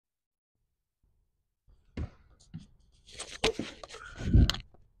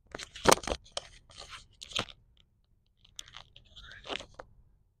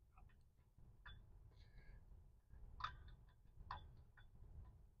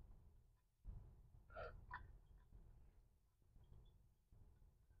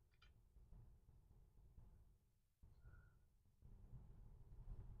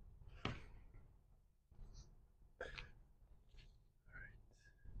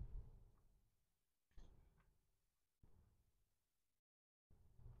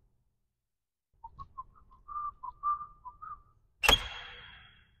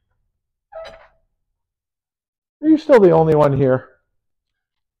you still the only one here?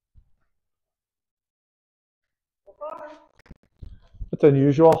 That's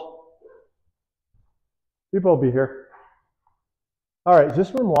unusual. People will be here. All right, is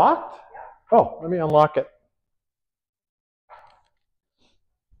this room locked? Oh, let me unlock it.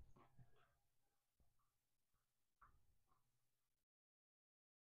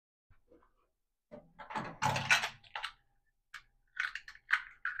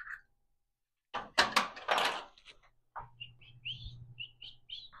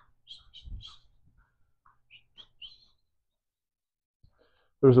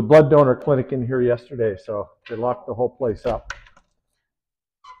 There was a blood donor clinic in here yesterday, so they locked the whole place up.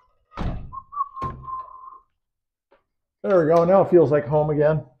 There we go. Now it feels like home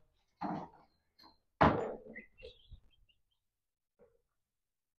again.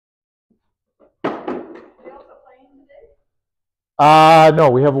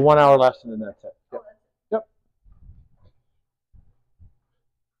 No, we have a 1 hour lesson and that's it. Yep. Yep.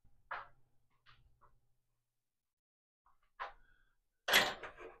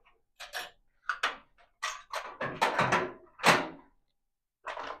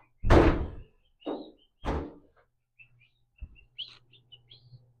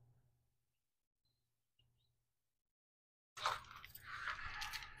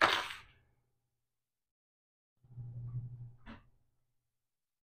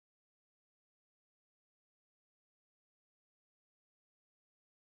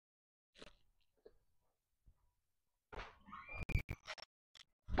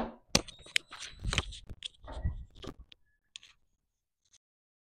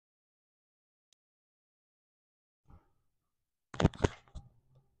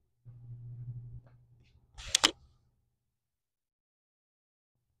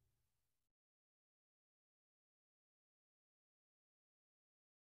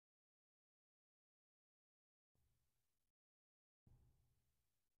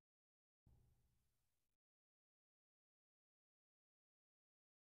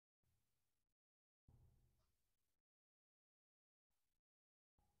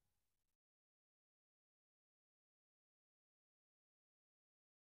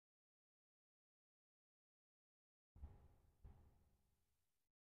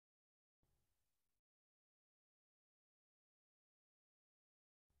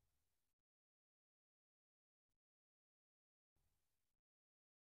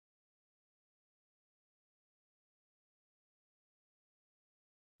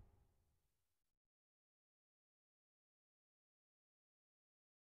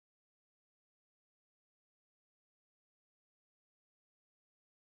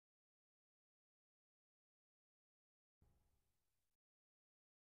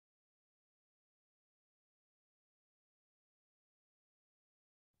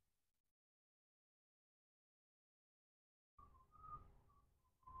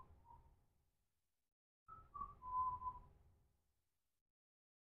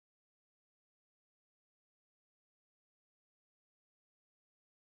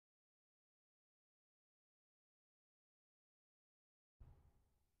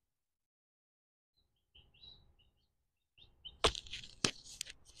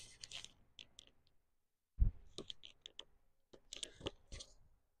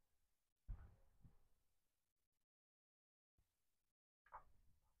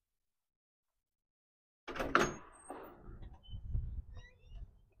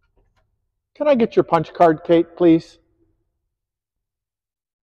 Can I get your punch card, Kate, please?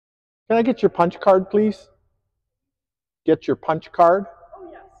 Can I get your punch card, please? Get your punch card? Oh,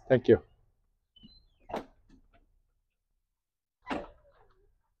 yes. Thank you.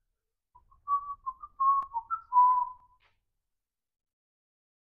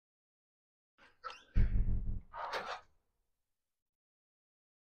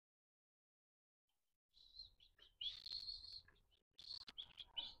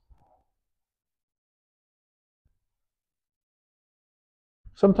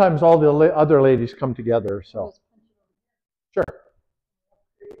 Sometimes all the other ladies come together, so. Sure.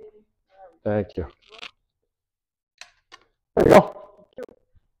 Thank you. There you go.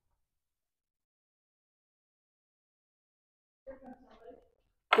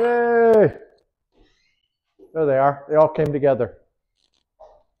 Yay! There they are. They all came together.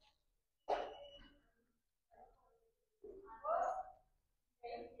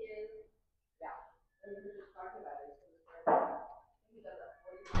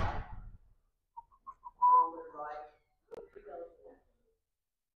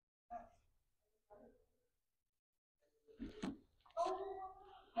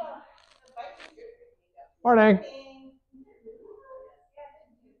 Morning.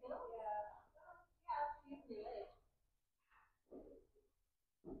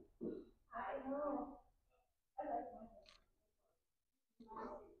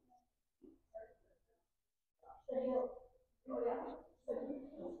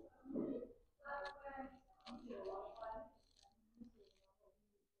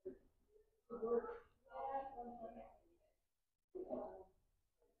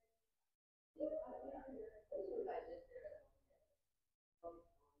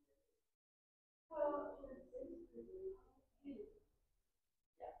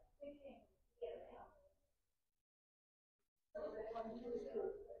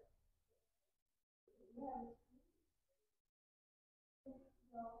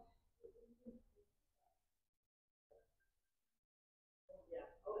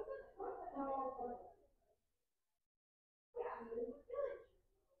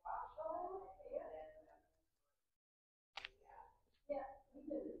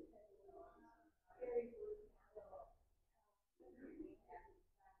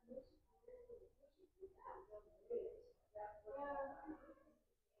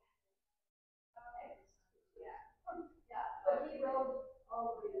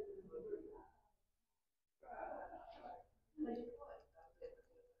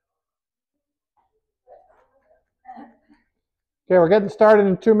 Okay, we're getting started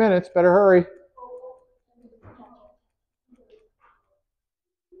in 2 minutes. Better hurry.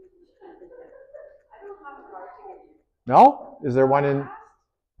 No? Is there one in?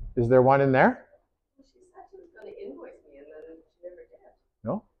 Is there one in there? She said she was going to invoice me, and then she never did.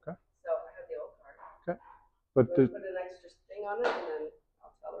 No. Okay. So I have the old card. Okay. But put an extra thing on it, and then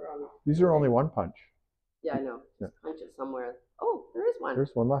I'll tell her on. These are only one punch. Yeah, I know. Just punch it somewhere. Oh, there is one.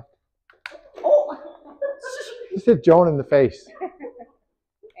 There's one left. Oh. Just hit Joan in the face.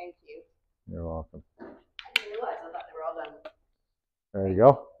 Thank you. You're welcome. I didn't realize. I thought they were all done. There you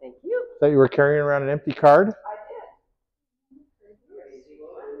go. Thank you. Thought you were carrying around an empty card? I did.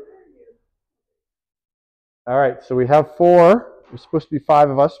 All right, so we have 4. There's supposed to be 5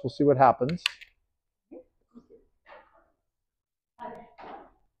 of us. We'll see what happens.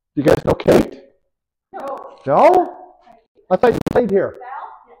 You guys know Kate? No. No? I thought you played here.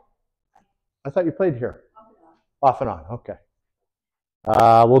 I thought you played here. Off and on. Okay.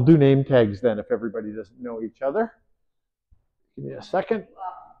 We'll do name tags then if everybody doesn't know each other. Give me a second.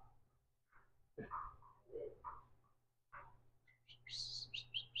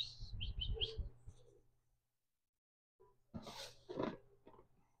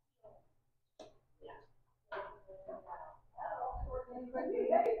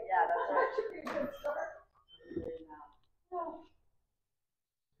 Yeah, that's right.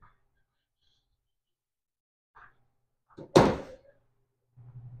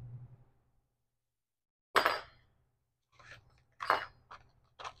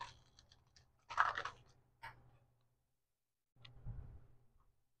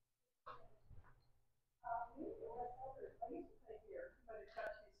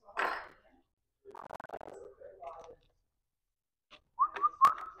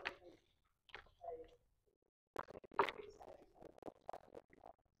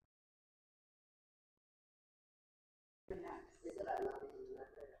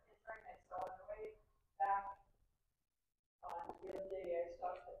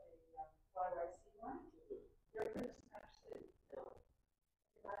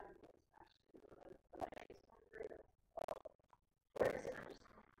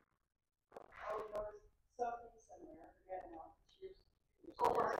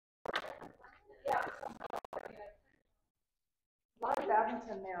 A lot of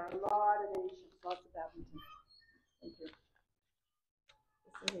badminton there, a lot of Asians, lots of badminton. Thank you.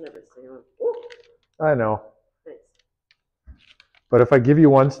 This doesn't ever stay on. Ooh. I know. Thanks. But if I give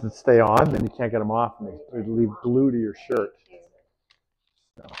you ones that stay on, then you can't get them off, and they leave glue to your shirt.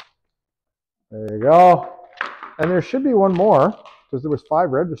 So, there you go. And there should be one more, because there was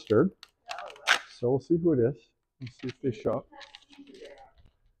 5 registered. So we'll see who it is. Let's see if they show up.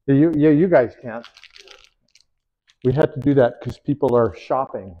 You guys can't. We had to do that because people are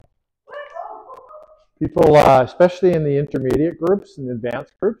shopping. People, especially in the intermediate groups and the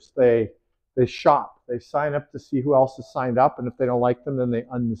advanced groups, they shop. They sign up to see who else has signed up, and if they don't like them, then they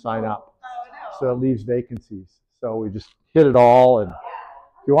unsign up. So it leaves vacancies. So we just hit it all. And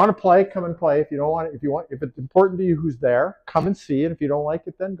if you want to play, come and play. If you don't want, if it's important to you who's there, come and see. And if you don't like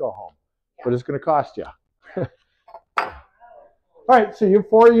it, then go home. But it's going to cost you. All right, so you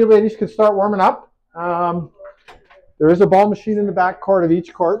 4 of you ladies can start warming up. There is a ball machine in the back court of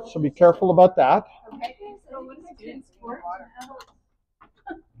each court, so be careful about that. Okay, so what is kids' sport?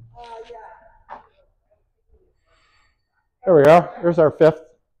 There we go. Here's our 5th.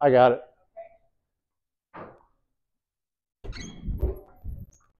 I got it.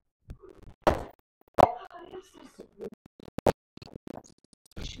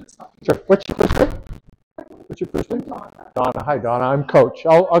 Sure. What's your first name? What's your first name? Donna. Donna. Hi, Donna. I'm Coach.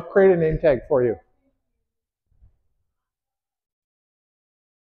 I'll create a name tag for you.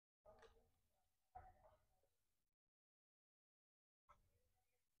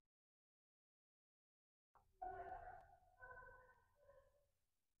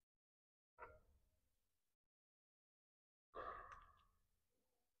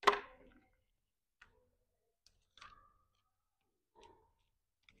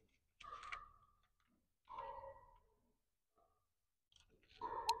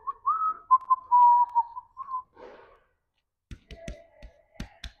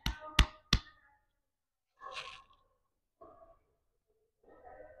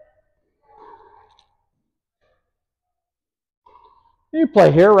 You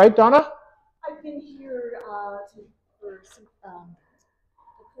play here, right, Donna? I've been here for some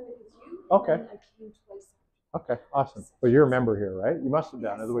the clinic is you. Okay. And I came twice. Okay, awesome. Well, you're a member here, right? You must have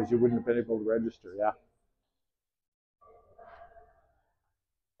been, otherwise you wouldn't have been able to register, yeah.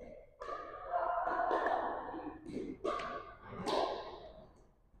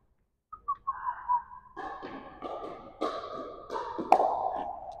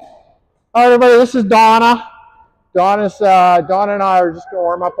 All right, everybody, this is Donna. Donna and I are just going to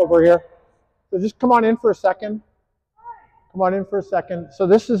warm up over here. So just come on in for a second. Come on in for a second. So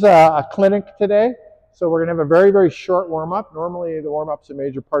this is a clinic today. So we're going to have a very, very short warm-up. Normally the warm-up's a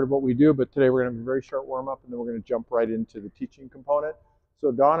major part of what we do, but today we're going to have a very short warm-up, and then we're going to jump right into the teaching component.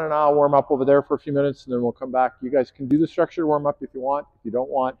 So Donna and I will warm up over there for a few minutes, and then we'll come back. You guys can do the structured warm-up if you want. If you don't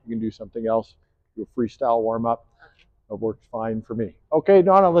want, you can do something else. Do a freestyle warm-up. It works fine for me. Okay,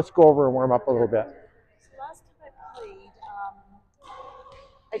 Donna, let's go over and warm up a little bit. So last time I played,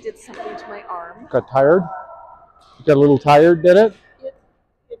 I did something to my arm. Got tired? You got a little tired, did it?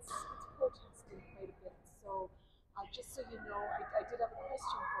 It's protesting quite a bit. So just so you know, I did have a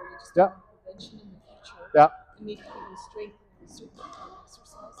question for you, just on prevention in the future. Yeah. And maybe even strengthening certain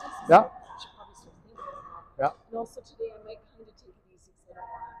exercises. Yeah. I should probably start thinking about that. Yeah. And also today I might kind of take it easy because I don't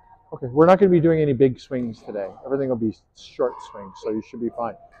want to. Okay, we're not going to be doing any big swings today. Everything will be short swings, so you should be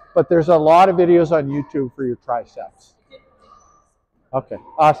fine. But there's a lot of videos on YouTube for your triceps. Okay,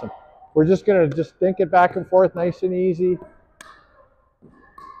 awesome. We're just going to just think it back and forth, nice and easy.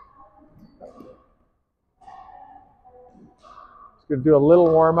 Just going to do a little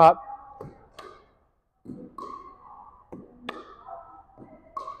warm up.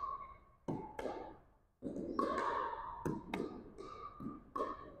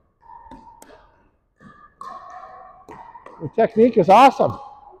 The technique is awesome.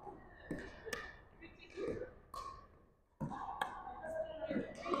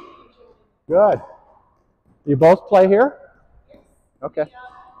 Good. You both play here? Okay.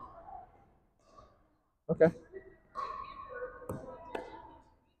 Okay.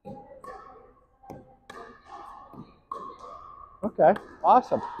 Okay,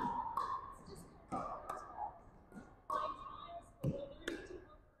 awesome.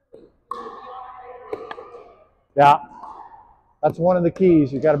 Yeah, that's one of the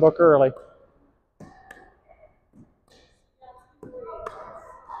keys. You got to book early.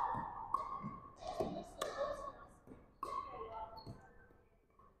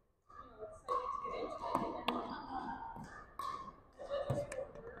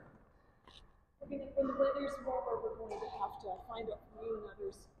 When the weather's warmer, we're going to have to find out from you and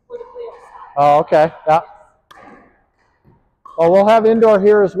others where to play outside. Oh, okay. Yeah. Well, we'll have indoor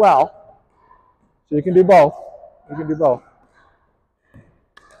here as well. So you can do both. You can do both.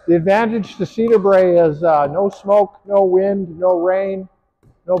 The advantage to Cedar Brae is no smoke, no wind, no rain,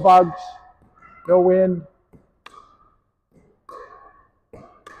 no bugs, no wind.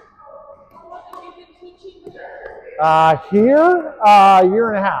 Here, a year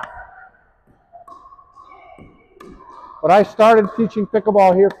and a half. But I started teaching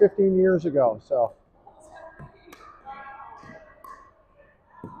pickleball here 15 years ago, so.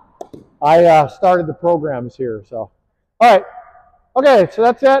 I started the programs here, so. All right. Okay, so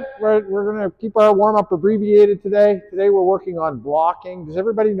that's it. We're going to keep our warm-up abbreviated today. Today we're working on blocking. Does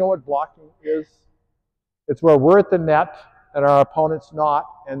everybody know what blocking is? It's where we're at the net and our opponent's not,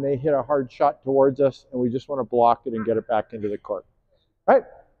 and they hit a hard shot towards us, and we just want to block it and get it back into the court. Right?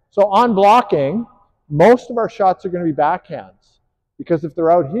 So on blocking, most of our shots are going to be backhands, because if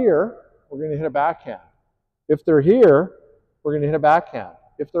they're out here, we're going to hit a backhand. If they're here, we're going to hit a backhand.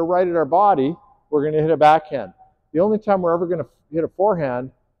 If they're right at our body, we're going to hit a backhand. The only time we're ever going to hit a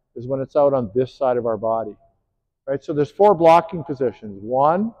forehand is when it's out on this side of our body. Right? So there's 4 blocking positions.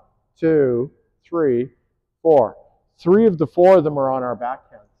 1, 2, 3, 4. 3 of the 4 of them are on our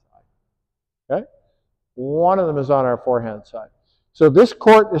backhand side. Okay? 1 of them is on our forehand side. So this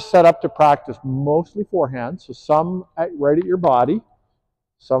court is set up to practice mostly forehand, so some right at your body,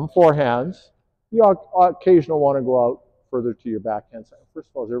 some forehands. You occasionally want to go out further to your backhand side. First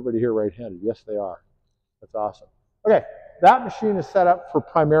of all, is everybody here right-handed? Yes, they are. That's awesome. Okay, that machine is set up for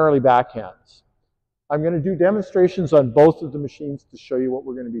primarily backhands. I'm going to do demonstrations on both of the machines to show you what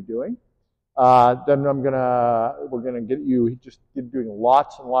we're going to be doing. Then we're going to get you just doing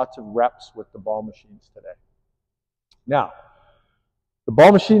lots and lots of reps with the ball machines today. Now, the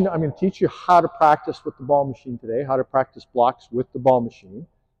ball machine, I'm going to teach you how to practice with the ball machine today, how to practice blocks with the ball machine.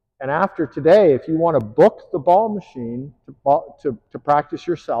 And after today, if you want to book the ball machine to practice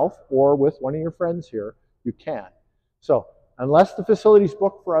yourself or with one of your friends here, you can. So unless the facility's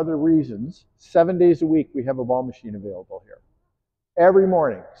booked for other reasons, 7 days a week we have a ball machine available here. Every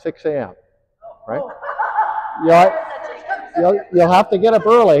morning, 6 a.m., right? You'll have to get up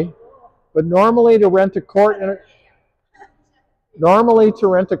early, but normally to rent a court,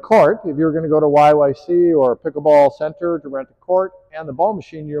 if you're going to go to YYC or Pickleball Center to rent a court and the ball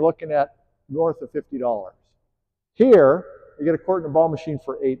machine, you're looking at north of $50. Here, you get a court and a ball machine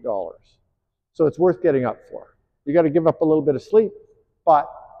for $8. So it's worth getting up for. You got to give up a little bit of sleep, but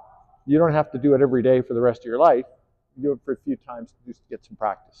you don't have to do it every day for the rest of your life. You do it for a few times to just get some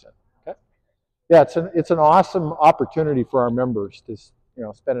practice in. Okay? Yeah, it's an awesome opportunity for our members to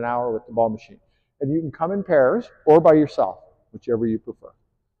spend an hour with the ball machine. And you can come in pairs or by yourself, whichever you prefer.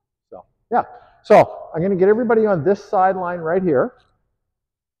 So, yeah. So, I'm going to get everybody on this sideline right here.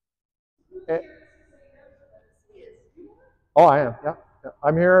 Oh, I am. Yeah.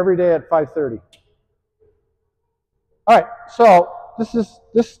 I'm here every day at 5:30. All right. So,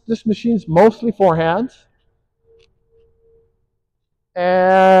 this machine's mostly forehands.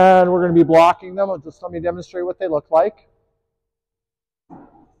 And we're going to be blocking them. Just let me demonstrate what they look like.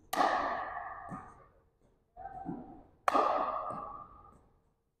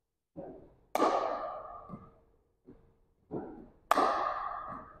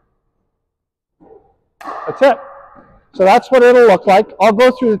 That's it. So that's what it'll look like. I'll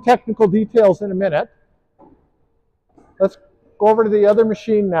go through the technical details in a minute. Let's go over to the other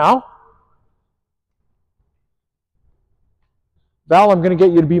machine now. Val, I'm going to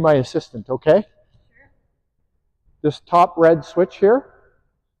get you to be my assistant, okay? Sure. This top red switch here,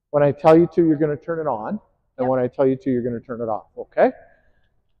 when I tell you to, you're going to turn it on. And when I tell you to, you're going to turn it off, okay?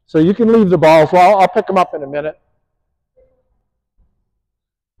 So you can leave the balls. Well, I'll pick them up in a minute.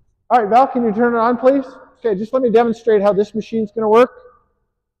 All right, Val, can you turn it on, please? Okay, just let me demonstrate how this machine's going to work.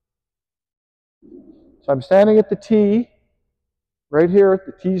 So I'm standing at the tee, right here,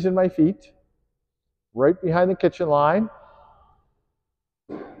 the tee's in my feet, right behind the kitchen line.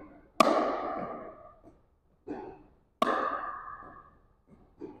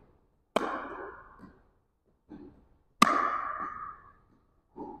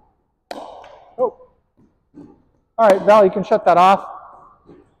 Oh. All right, Val, you can shut that off.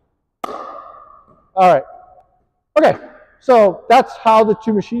 All right. Okay, so that's how the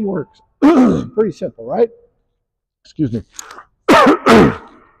two machine works. Pretty simple, right? Excuse me. I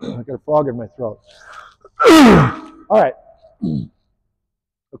got a frog in my throat. All right.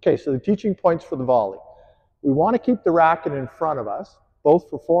 Okay, so the teaching points for the volley. We want to keep the racket in front of us, both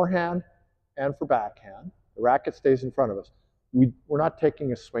for forehand and for backhand. The racket stays in front of us. We're not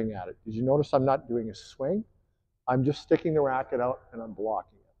taking a swing at it. Did you notice I'm not doing a swing? I'm just sticking the racket out and I'm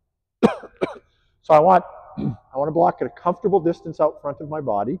blocking it. So I want to block at a comfortable distance out front of my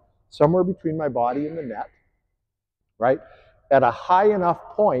body, somewhere between my body and the net, right? At a high enough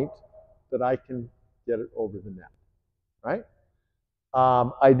point that I can get it over the net, right?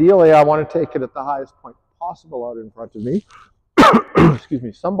 Ideally, I want to take it at the highest point possible out in front of me. Excuse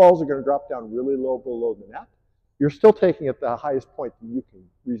me. Some balls are going to drop down really low below the net. You're still taking it at the highest point that you can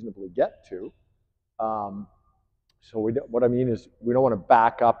reasonably get to. So what I mean is we don't want to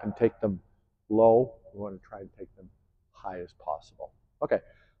back up and take them low. We want to try and take them high as possible. Okay,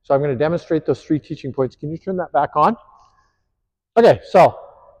 so I'm going to demonstrate those three teaching points. Can you turn that back on? Okay, so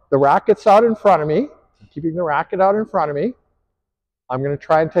the racket's out in front of me. I'm keeping the racket out in front of me. I'm going to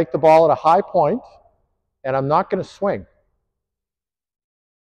try and take the ball at a high point, and I'm not going to swing.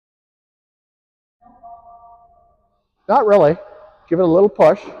 Not really. Give it a little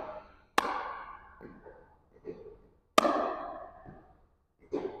push.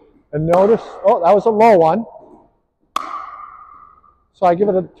 And notice, oh, that was a low one. So I give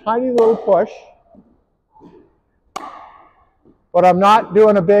it a tiny little push. But I'm not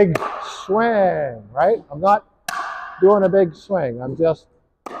doing a big swing, right? I'm not doing a big swing. I'm just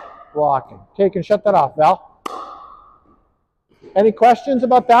blocking. Okay, you can shut that off, Val. Any questions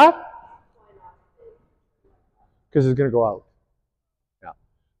about that? Because it's going to go out.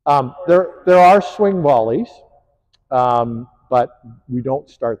 There are swing volleys, but we don't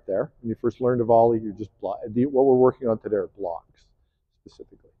start there. When you first learn to volley, you just block. What we're working on today are blocks,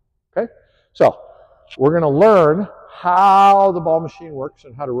 specifically. Okay? So we're going to learn how the ball machine works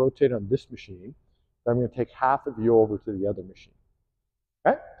and how to rotate on this machine. Then I'm going to take half of you over to the other machine.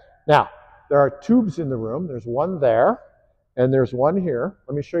 Okay? Now, there are tubes in the room. There's one there, and there's one here.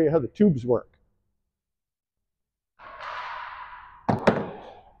 Let me show you how the tubes work.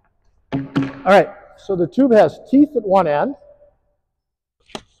 All right, so the tube has teeth at one end.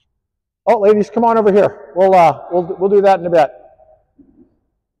 Oh, ladies, come on over here. We'll do that in a bit.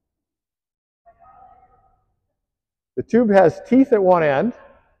 The tube has teeth at one end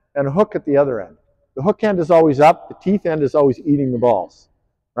and a hook at the other end. The hook end is always up. The teeth end is always eating the balls,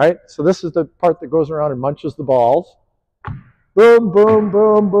 right? So this is the part that goes around and munches the balls. Boom, boom,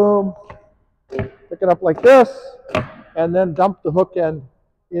 boom, boom. Pick it up like this, and then dump the hook end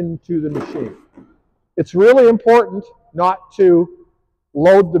into the machine. It's really important not to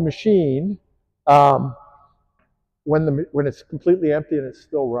load the machine when it's completely empty and it's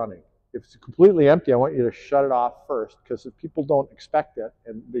still running. If it's completely empty, I want you to shut it off first, because if people don't expect it,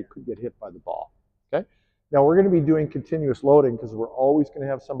 and they could get hit by the ball. Okay? Now we're going to be doing continuous loading because we're always going to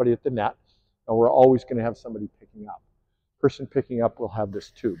have somebody at the net, and we're always going to have somebody picking up. Person picking up will have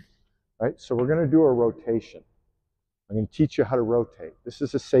this tube, right? So we're going to do a rotation. I'm going to teach you how to rotate. This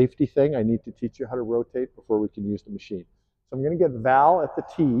is a safety thing. I need to teach you how to rotate before we can use the machine. So I'm going to get Val at the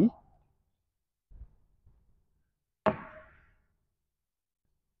tee.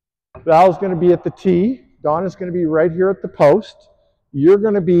 Val's going to be at the tee. Don is going to be right here at the post. You're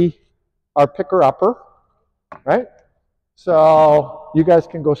going to be our picker-upper, right? So you guys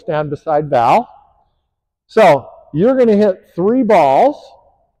can go stand beside Val. So you're going to hit 3 balls.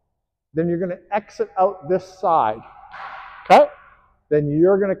 Then you're going to exit out this side. Okay? Then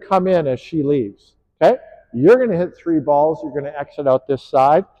you're going to come in as she leaves. Okay? You're going to hit 3 balls. You're going to exit out this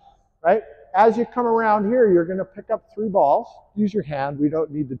side. Right? As you come around here, you're going to pick up 3 balls. Use your hand. We don't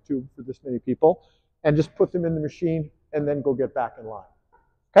need the tube for this many people. And just put them in the machine and then go get back in line.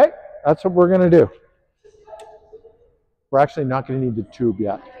 Okay? That's what we're going to do. We're actually not going to need the tube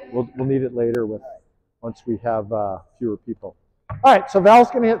yet. We'll need it later once we have fewer people. All right, so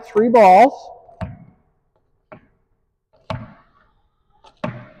Val's going to hit 3 balls.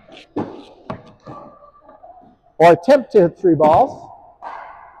 Or attempt to hit 3 balls.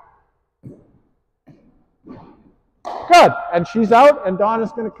 Good, and she's out, and Dawn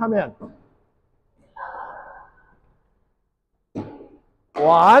is going to come in.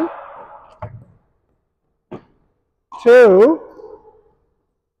 1, 2,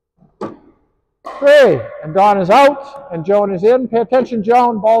 3, and Dawn is out, and Joan is in. Pay attention,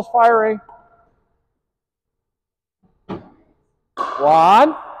 Joan, ball's firing.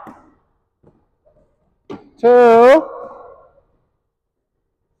 1, 2,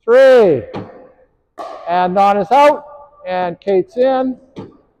 3, and Dawn is out, and Kate's in.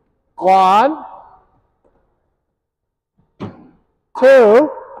 1, 2,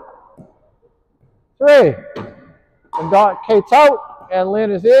 3, and Kate's out, and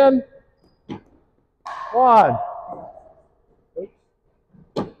Lynn is in. 1,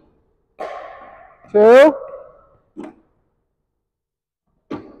 2,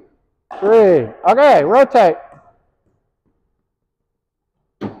 3. Okay, rotate.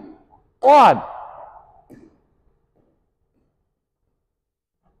 1,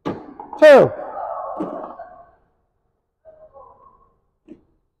 2,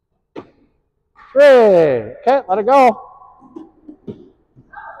 3. Okay, let it go.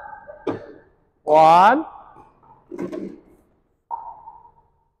 1,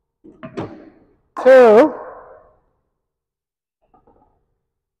 2,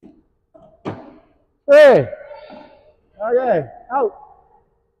 3. Okay, out.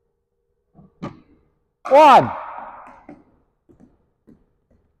 1,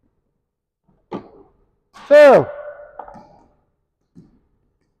 2,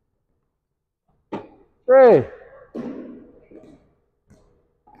 3.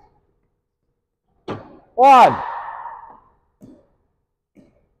 1,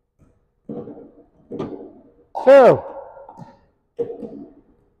 2,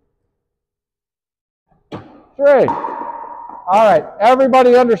 3. All right,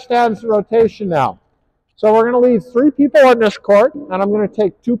 everybody understands the rotation now. So we're going to leave 3 people on this court, and I'm going to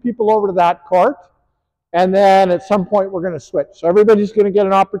take 2 people over to that court, and then at some point we're going to switch. So everybody's going to get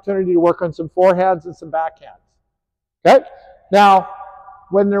an opportunity to work on some forehands and some backhands. Okay? Now,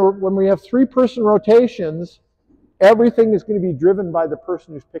 when we have 3-person rotations, everything is going to be driven by the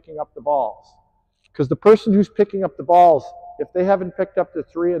person who's picking up the balls. Because the person who's picking up the balls, if they haven't picked up the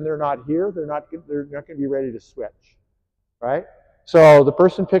 3 and they're not here, they're not going to be ready to switch, right? So the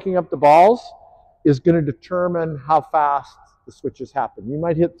person picking up the balls is going to determine how fast the switches happen. You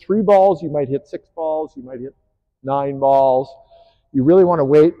might hit 3 balls, you might hit 6 balls, you might hit 9 balls. You really want to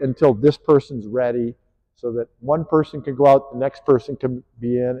wait until this person's ready so that one person can go out, the next person can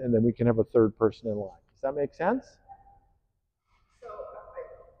be in, and then we can have a third person in line. Does that make sense? So,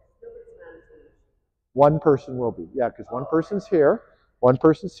 nobody's managing it. One person will be, yeah, because one person's here,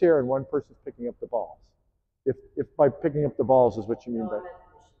 and one person's picking up the balls. If by picking up the balls is what you mean by...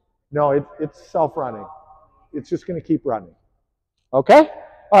 No, it's self-running. It's just going to keep running. Okay?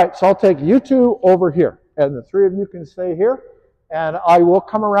 All right, so I'll take you 2 over here, and the 3 of you can stay here, and I will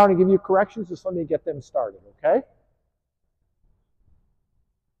come around and give you corrections. Just let me get them started, okay?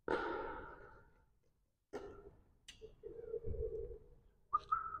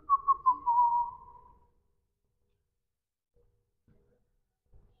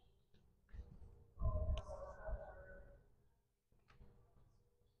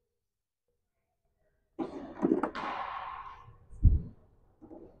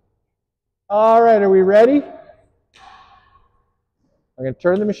 All right, are we ready? I'm going to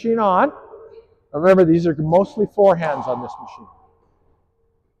turn the machine on. Remember, these are mostly forehands on this machine.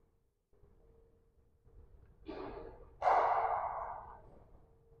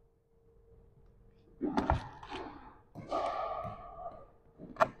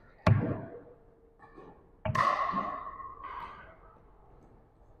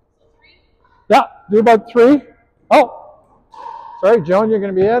 Yeah, do about 3. Oh, sorry, Joan, you're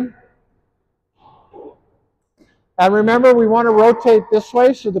going to be in. And remember, we want to rotate this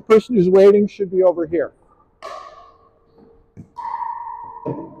way, so the person who's waiting should be over here.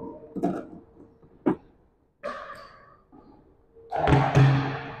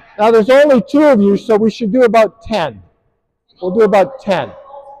 Now, there's only 2 of you, so we should do about 10. We'll do about 10.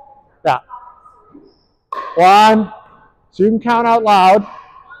 Yeah. 1. So you can count out loud.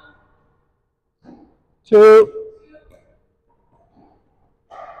 2.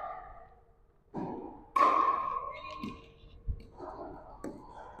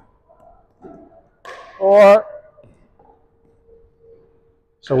 4.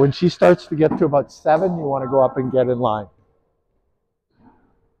 So when she starts to get to about 7, you want to go up and get in line.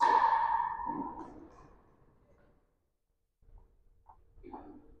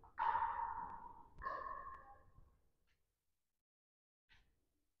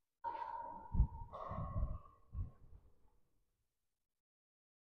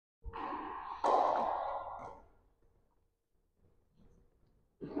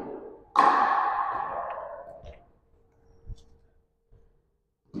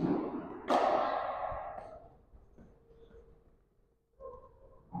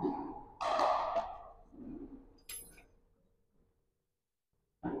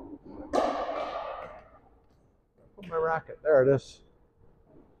 My racket. There it is.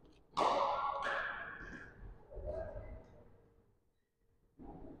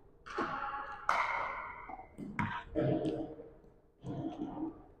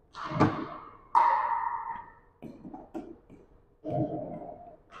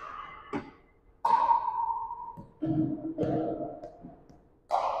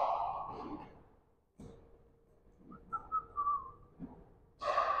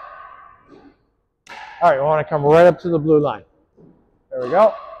 All right, we want to come right up to the blue line. There we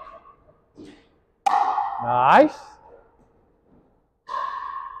go. Nice.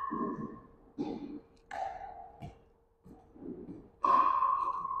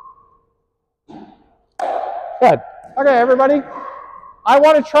 Good. Okay, everybody. I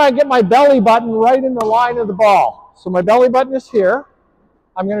want to try and get my belly button right in the line of the ball. So my belly button is here.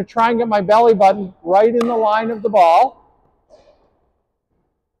 I'm going to try and get my belly button right in the line of the ball.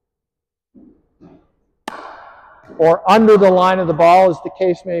 Or under the line of the ball, as the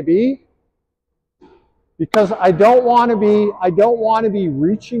case may be. Because I don't want to be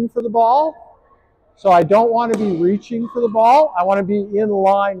reaching for the ball. So I don't want to be reaching for the ball. I want to be in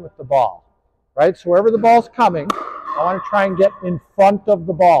line with the ball. Right? So wherever the ball's coming, I want to try and get in front of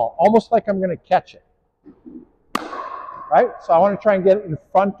the ball, almost like I'm going to catch it. Right? So I want to try and get in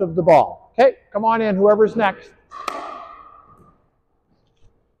front of the ball. Okay, come on in, whoever's next.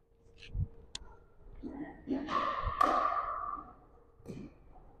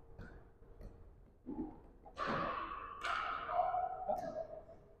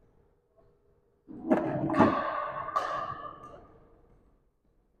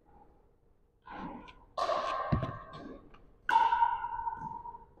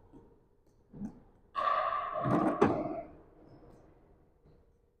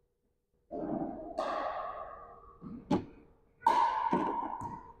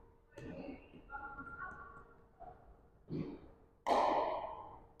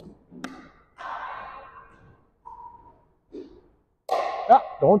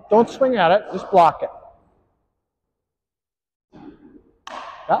 Don't swing at it, just block it.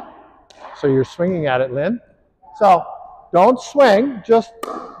 Yeah. So you're swinging at it, Lynn. So don't swing, just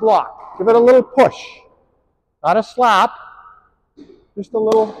block. Give it a little push. Not a slap, just a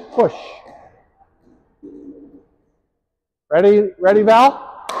little push. Ready,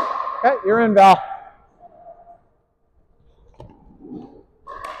 Val? Okay, you're in, Val.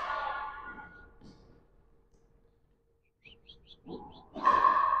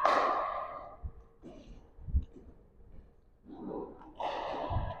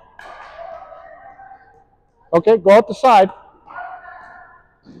 Okay, go out the side.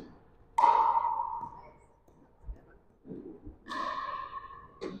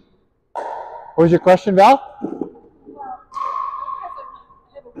 What was your question, Val? Well, because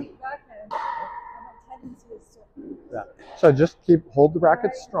I have a weak backhand, my tendency is to. Yeah. So just hold the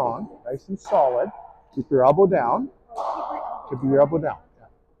racket strong, nice and solid. Keep your elbow down. Keep your elbow down.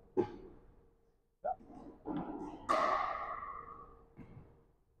 Yeah.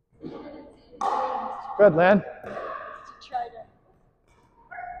 Good, Lynn. To try to.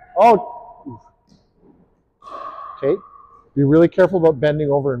 Oh. Okay. Be really careful about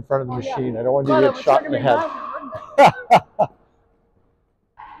bending over in front of the machine. I don't want you to get shot in the head.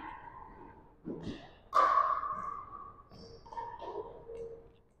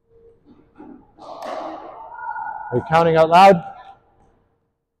 Are you counting out loud?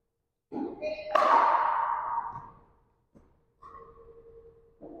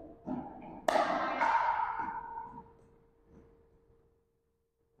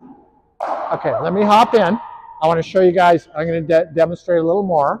 Okay, let me hop in. I want to show you guys, I'm going to demonstrate a little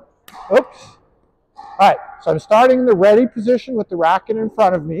more. Oops. All right, so I'm starting in the ready position with the racket in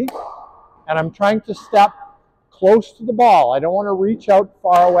front of me, and I'm trying to step close to the ball. I don't want to reach out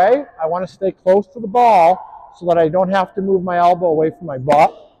far away. I want to stay close to the ball so that I don't have to move my elbow away from my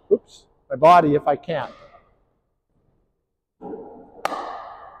body if I can. All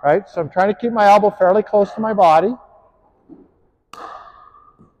right, so I'm trying to keep my elbow fairly close to my body.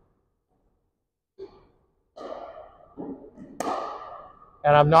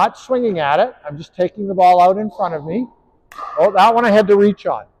 And I'm not swinging at it. I'm just taking the ball out in front of me. Oh, that one I had to reach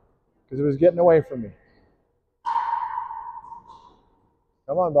on because it was getting away from me.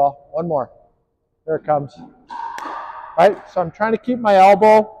 Come on, ball. One more. There it comes. All right, so I'm trying to keep my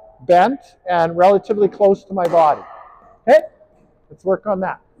elbow bent and relatively close to my body. Okay, let's work on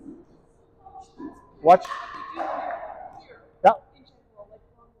that. Watch. Yeah.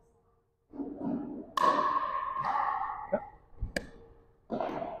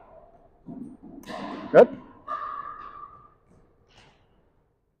 Good.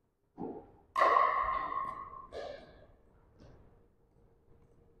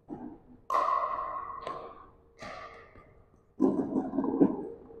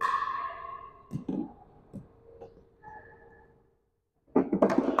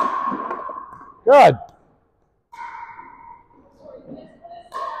 Good.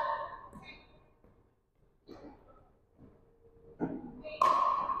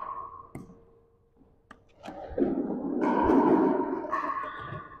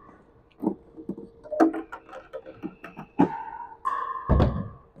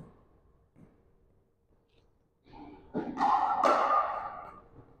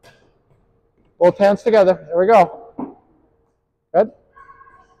 Both hands together. There we go. Good.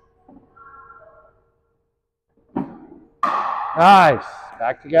 Nice.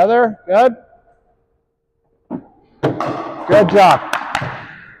 Back together. Good. Good job.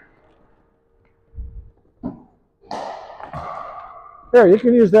 Here, you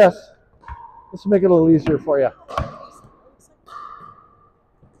can use this. This will make it a little easier for you.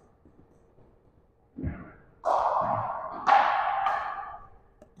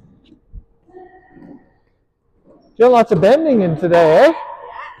 Doing lots of bending in today, eh?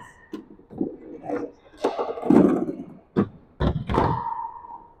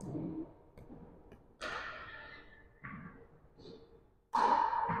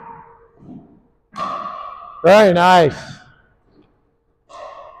 Very nice.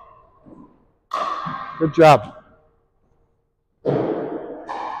 Good job.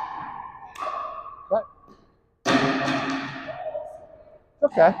 What? It's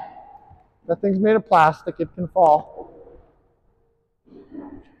okay. That thing's made of plastic. It can fall.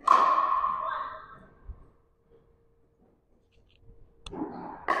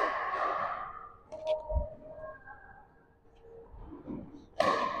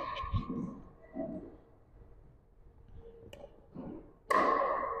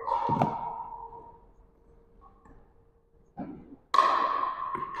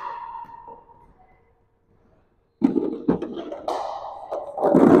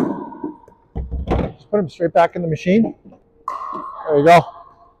 put them straight back in the machine. There you go.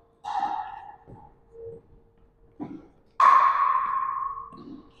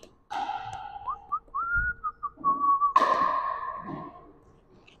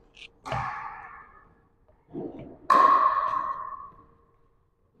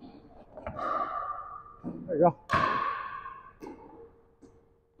 There you go.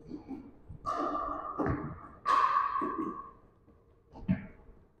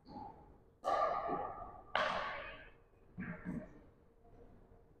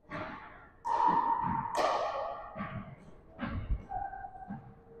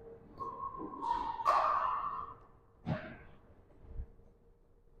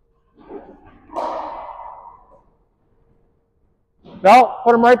 No,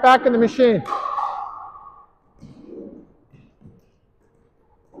 put them right back in the machine.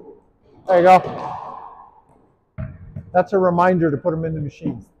 There you go. That's a reminder to put them in the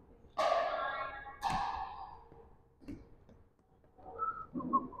machine.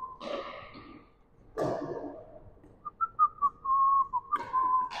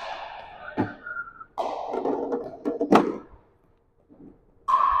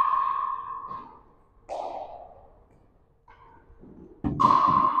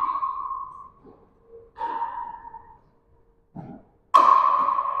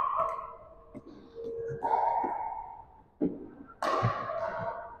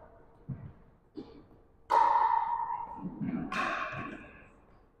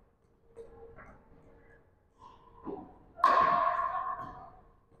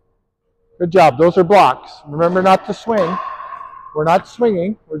 Good job. Those are blocks. Remember not to swing. We're not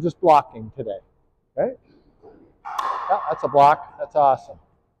swinging. We're just blocking today. Okay? Yeah, that's a block. That's awesome.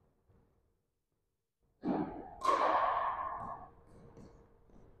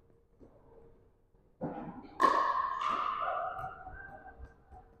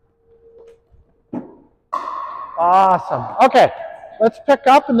 Awesome. Okay. Let's pick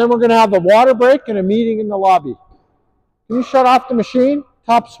up, and then we're going to have the water break and a meeting in the lobby. Can you shut off the machine?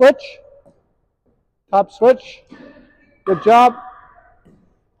 Top switch. Top switch. Good job.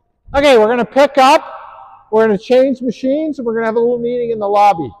 Okay, we're going to pick up. We're going to change machines, and we're going to have a little meeting in the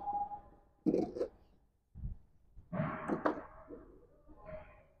lobby.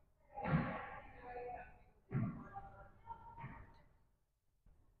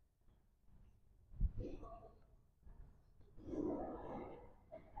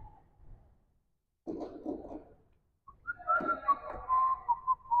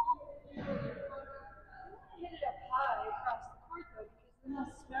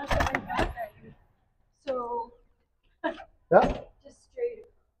 So, Yeah. just straight.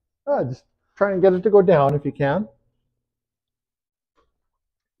 Just trying to get it to go down if you can.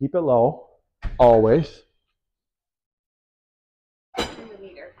 Keep it low, always. In the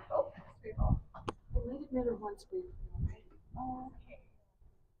meter. Oh, straight off. I lighted meter once we. Oh, okay.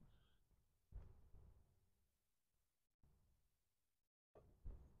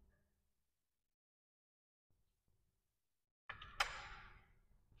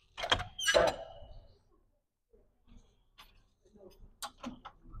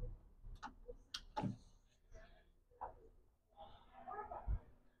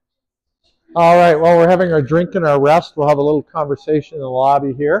 All right, while we're having our drink and our rest, we'll have a little conversation in the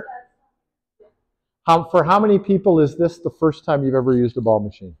lobby here. For how many people is this the first time you've ever used a ball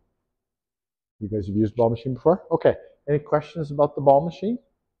machine? You guys have used a ball machine before? Okay. Any questions about the ball machine?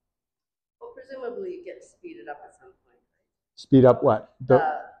 Well, presumably you get speeded up at some point. Speed up what? The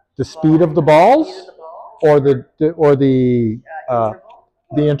speed ball, of the balls, speed of the ball, or the interval.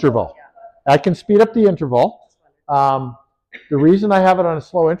 the interval. Yeah. I can speed up the interval. The reason I have it on a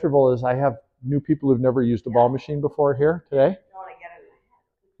slow interval is I have new people who've never used a ball machine before here today. You don't want to get in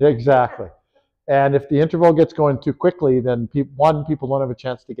the head. Exactly. And if the interval gets going too quickly, then people don't have a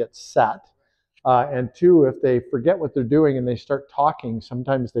chance to get set. And two, if they forget what they're doing and they start talking,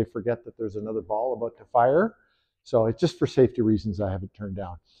 sometimes they forget that there's another ball about to fire. So it's just for safety reasons I have it turned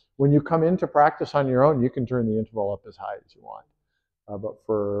down. When you come in to practice on your own, you can turn the interval up as high as you want. But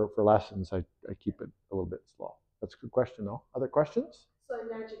for lessons, I keep it a little bit slow. That's a good question, though. Other questions? So I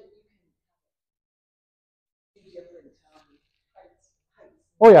imagine you can do different heights.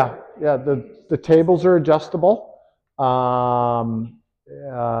 Oh yeah, yeah. The tables are adjustable. The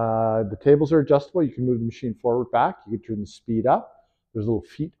tables are adjustable. You can move the machine forward, back. You can turn the speed up. There's little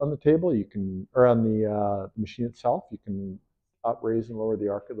feet on the table. You can, or on the machine itself, you can up, raise, and lower the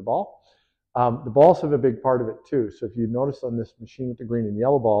arc of the ball. The balls have a big part of it too. So if you notice on this machine with the green and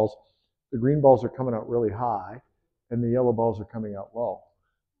yellow balls, the green balls are coming out really high, and the yellow balls are coming out low.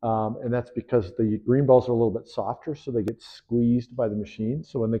 And that's because the green balls are a little bit softer, so they get squeezed by the machine.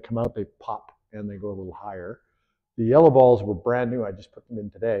 So when they come out, they pop and they go a little higher. The yellow balls were brand new. I just put them in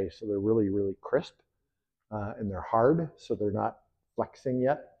today, so they're really, really crisp, and they're hard, so they're not flexing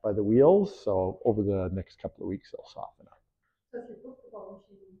yet by the wheels. So over the next couple of weeks, they'll soften up. So if you book the ball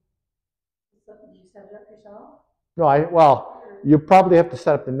machine, did you set it up yourself? No, well, you probably have to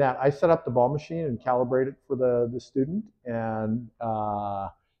set up the net. I set up the ball machine and calibrate it for the student, and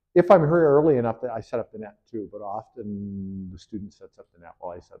if I'm here early enough, that I set up the net too, but often the student sets up the net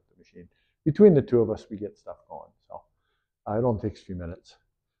while I set up the machine. Between the two of us, we get stuff going. So it only takes a few minutes.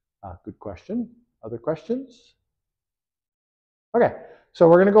 Good question. Other questions? Okay, so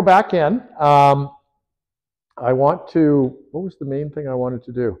we're going to go back in. I want to, what was the main thing I wanted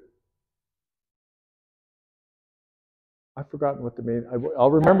to do? I've forgotten what the main, I'll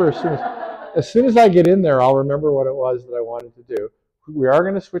remember as soon as I get in there, I'll remember what it was that I wanted to do. We are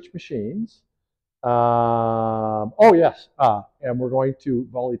going to switch machines. Oh yes, and we're going to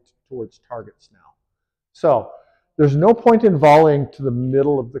volley towards targets now. So there's no point in volleying to the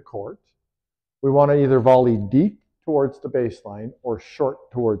middle of the court. We want to either volley deep towards the baseline or short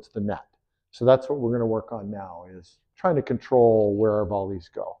towards the net. So that's what we're going to work on now, is trying to control where our volleys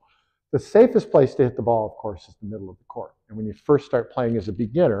go. The safest place to hit the ball, of course, is the middle of the court. And when you first start playing as a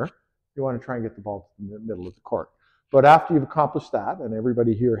beginner, you want to try and get the ball to the middle of the court. But after you've accomplished that, and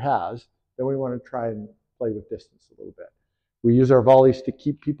everybody here has, then we want to try and play with distance a little bit. We use our volleys to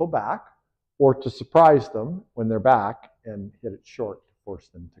keep people back or to surprise them when they're back and hit it short to force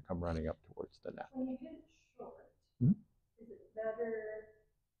them to come running up towards the net. When you hit it short, is it better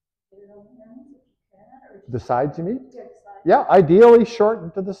to hit it on the ends if you can? Or The sides, you mean? yeah, the side? Yeah, ideally short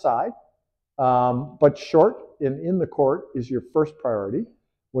and to the side. But short in the court is your first priority.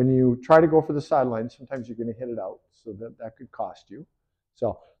 When you try to go for the sideline, sometimes you're going to hit it out, so that could cost you.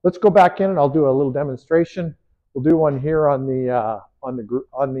 So let's go back in, and I'll do a little demonstration. We'll do one here on the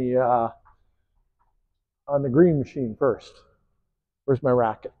green machine first. Where's my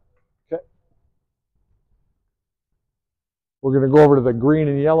racket? Okay. We're going to go over to the green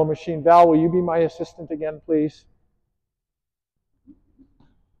and yellow machine. Val, will you be my assistant again, please?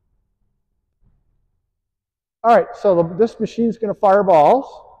 All right, so this machine's going to fire balls.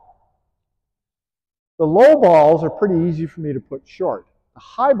 The low balls are pretty easy for me to put short. The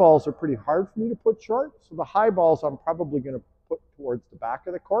high balls are pretty hard for me to put short, so the high balls I'm probably going to put towards the back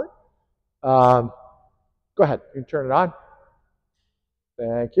of the court. Go ahead, you can turn it on.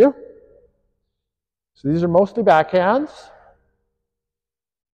 Thank you. So these are mostly backhands.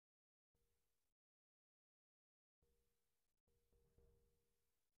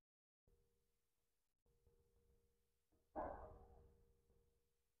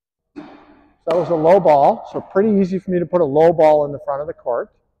 That was a low ball, so pretty easy for me to put a low ball in the front of the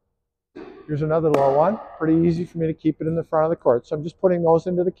court. Here's another low one. Pretty easy for me to keep it in the front of the court. So I'm just putting those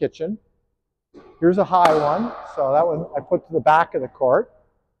into the kitchen. Here's a high one. So that one I put to the back of the court.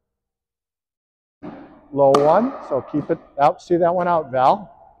 Low one, so keep it out. See that one out, Val?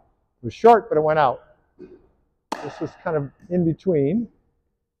 It was short, but it went out. This is kind of in between.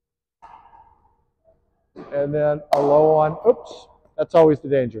 And then a low one. Oops. That's always the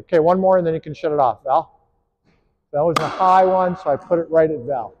danger. Okay, one more and then you can shut it off, Val. That was a high one, so I put it right at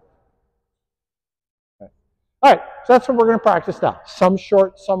Val. Okay. All right, so that's what we're going to practice now. Some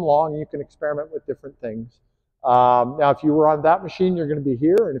short, some long. You can experiment with different things. Now, if you were on that machine, you're going to be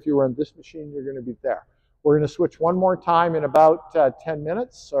here, and if you were on this machine, you're going to be there. We're going to switch one more time in about 10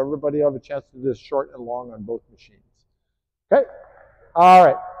 minutes, so everybody will have a chance to do this short and long on both machines. Okay? All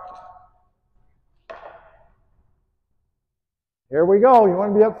right. Here we go. You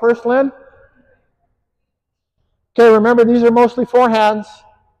want to be up first, Lynn? Okay, remember these are mostly forehands.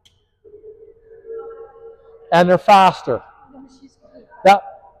 And they're faster. Now,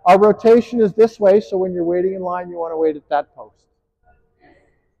 our rotation is this way, so when you're waiting in line, you want to wait at that post.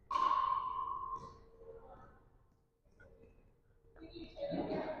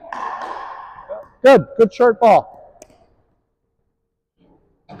 Good, good short ball.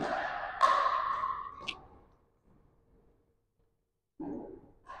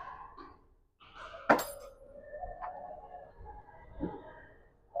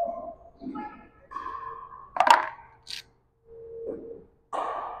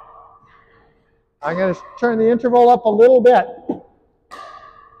 I'm going to turn the interval up a little bit.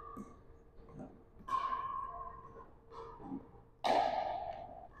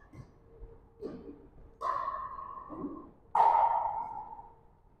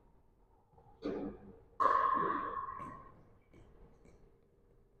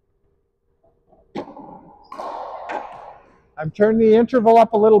 I'm turning the interval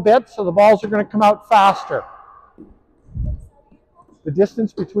up a little bit so the balls are going to come out faster. the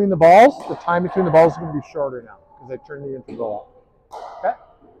distance between the balls, the time between the balls is going to be shorter now because I turned the interval up. Okay?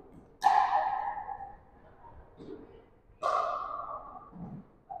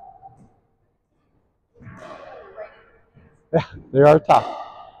 Yeah, they are tough.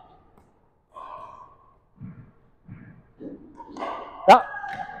 Yeah.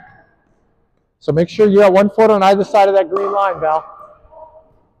 So make sure you got 1 foot on either side of that green line, Val.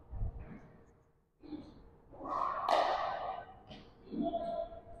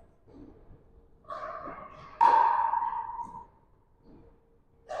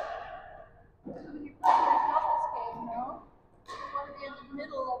 When you play your doubles game, no? You want to be in the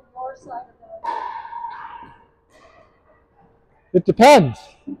middle of your side of the... It depends.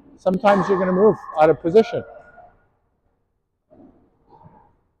 Sometimes you're going to move out of position.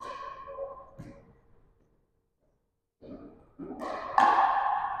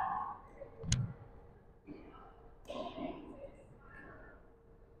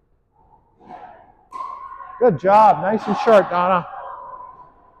 Good job. Nice and short, Donna.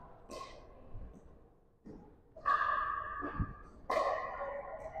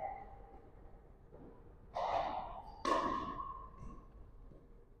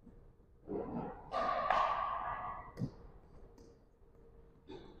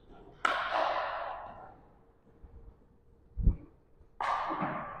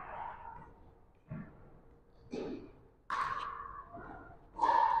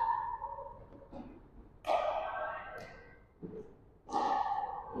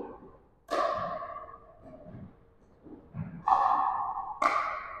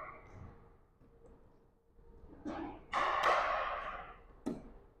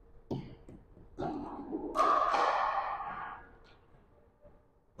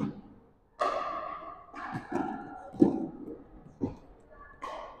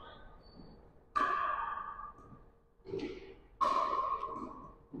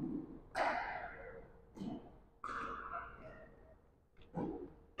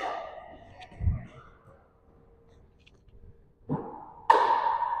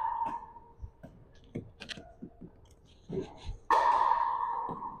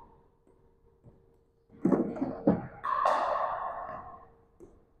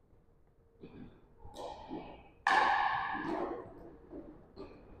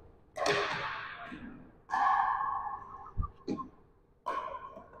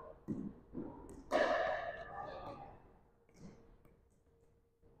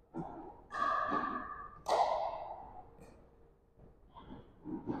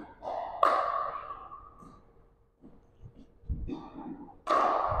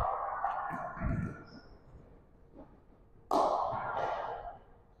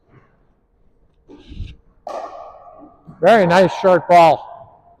 Very nice short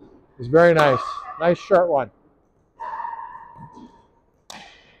ball. It's very nice. Nice short one.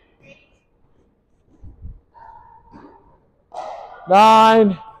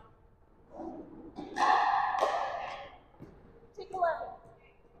 Nine. Take 11.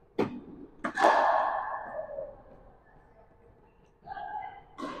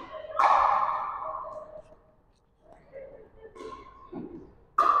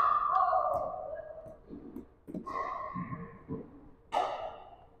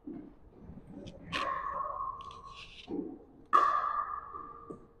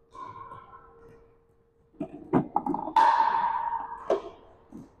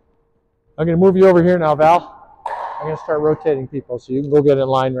 I'm going to move you over here now, Val. I'm going to start rotating people, so you can go get in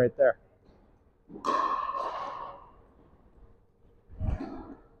line right there.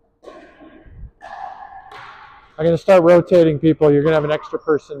 I'm going to start rotating people. You're going to have an extra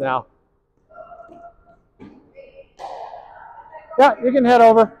person now. Yeah, you can head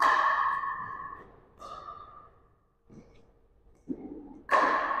over.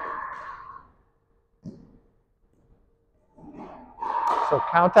 So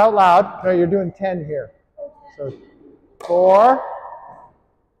count out loud. No, you're doing 10 here. So 4,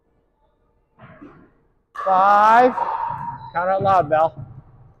 5. Count out loud, Val.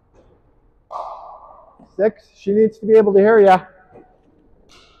 6. She needs to be able to hear you.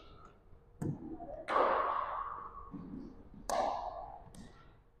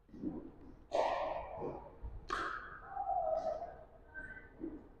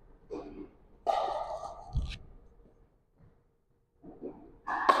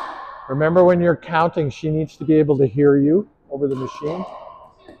 Remember, when you're counting, she needs to be able to hear you over the machine.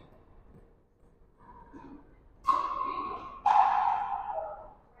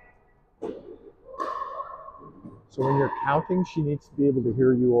 So when you're counting, she needs to be able to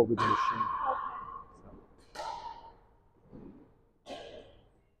hear you over the machine.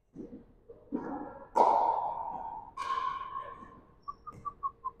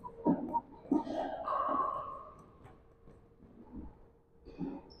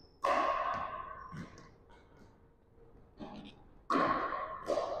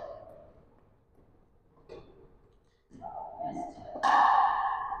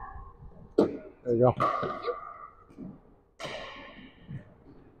 There you go.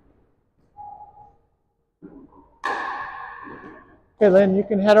 Okay, Lynn, you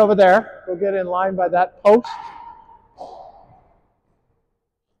can head over there. Go get in line by that post.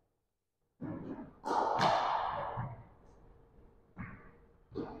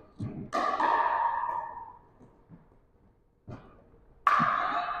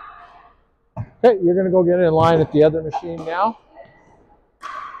 Okay, you're going to go get in line at the other machine now.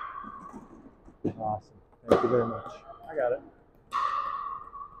 Awesome. Thank you very much. I got it.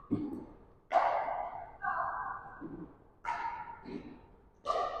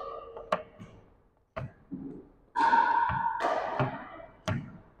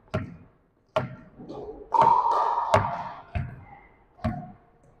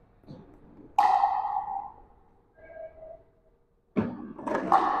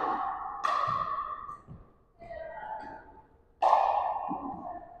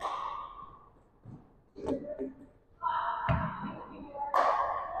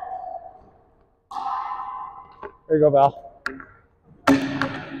 There you go, Val.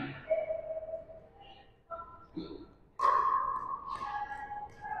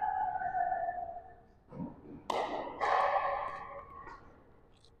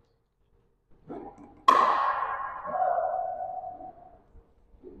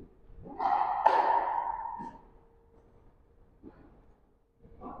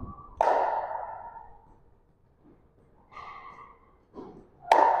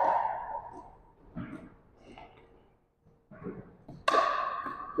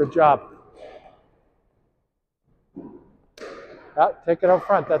 Good job. Yeah, take it out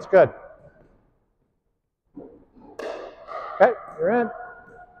front. That's good. Okay, you're in.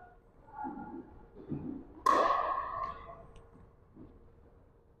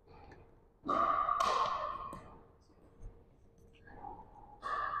 All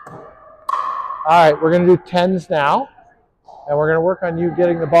right, we're going to do 10s now, and we're going to work on you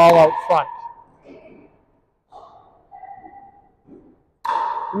getting the ball out front.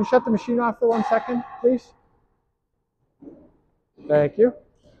 Can you shut the machine off for 1 second, please? Thank you.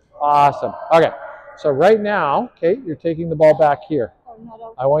 Awesome. Okay, so right now, Kate, you're taking the ball back here. Oh, not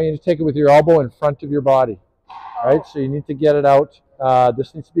out. I want you to take it with your elbow in front of your body. All right, so you need to get it out.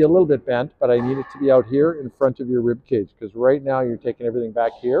 This needs to be a little bit bent, but I need it to be out here in front of your rib cage, because right now you're taking everything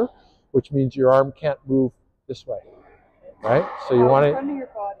back here, which means your arm can't move this way. Right? So you want it Out in front of your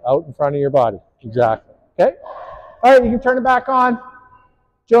body. out in front of your body. Exactly. Okay? All right, you can turn it back on.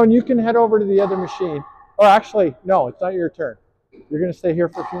 Joan, you can head over to the other machine. Or actually, no, it's not your turn. You're going to stay here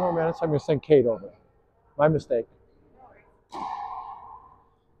for a few more minutes. I'm going to send Kate over. My mistake.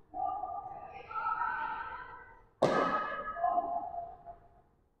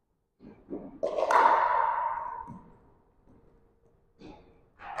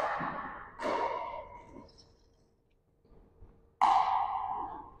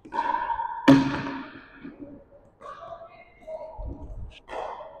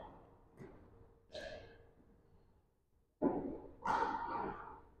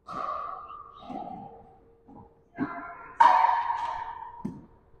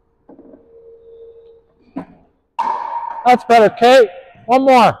 That's better, Kate. One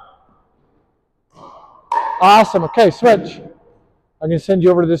more. Awesome. Okay, switch. I'm going to send you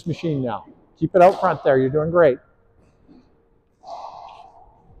over to this machine now. Keep it out front there. You're doing great.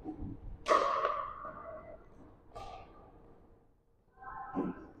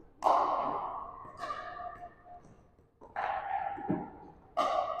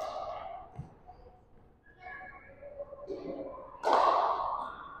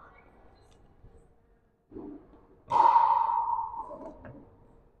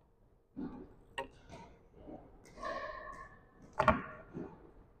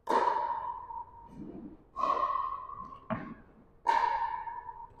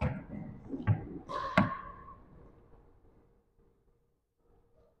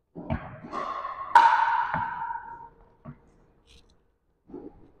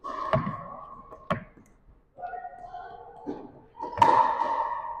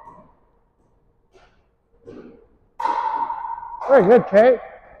 Very good, Kate.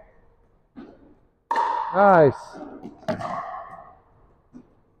 Nice.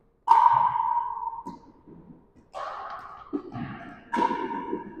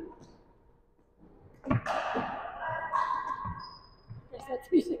 Guess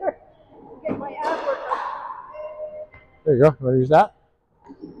that's easier. Get my ab workout. There you go. You want to use that?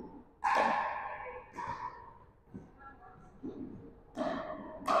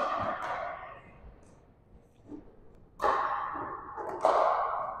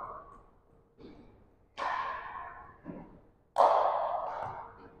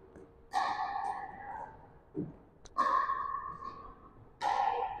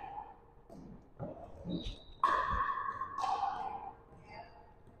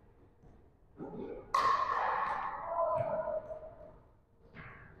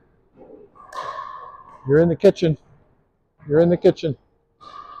 You're in the kitchen. You're in the kitchen.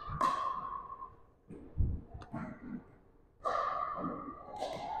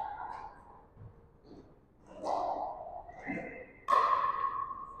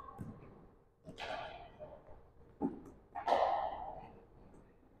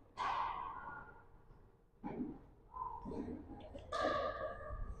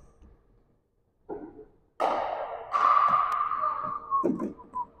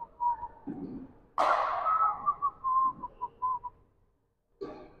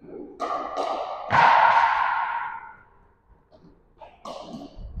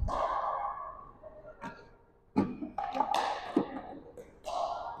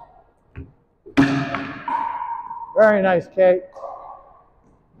 Very nice, Kate.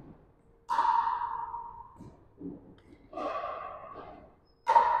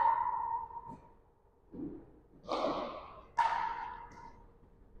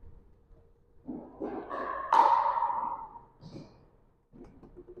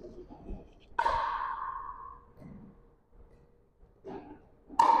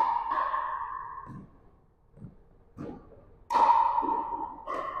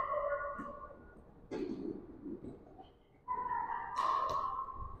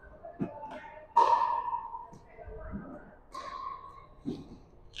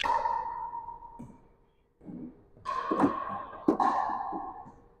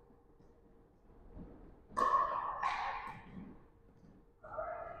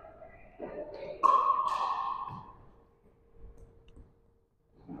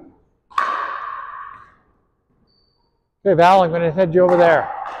 Okay, Val, I'm going to head you over there.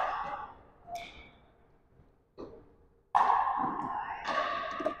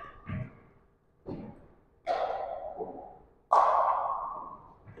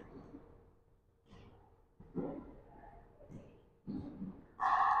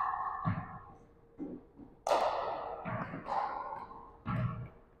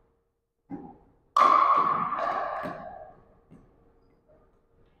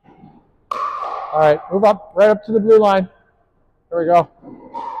 All right, move up, right up to the blue line. There we go.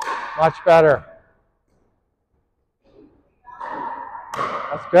 Much better.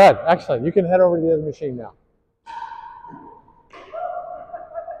 That's good. Excellent. You can head over to the other machine now.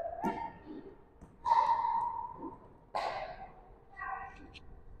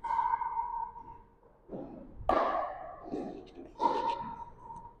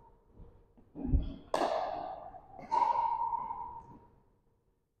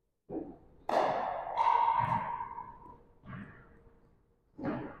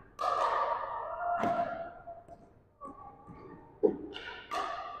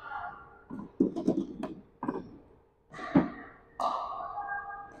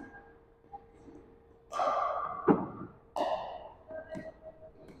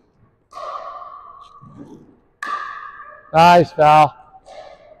 Nice, Val.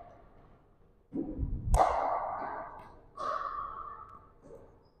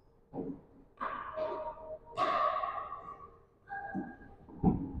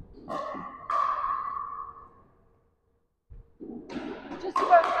 Just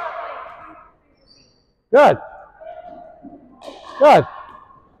about got Good. Good.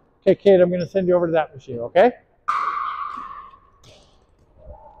 Okay, Kate, I'm going to send you over to that machine, okay?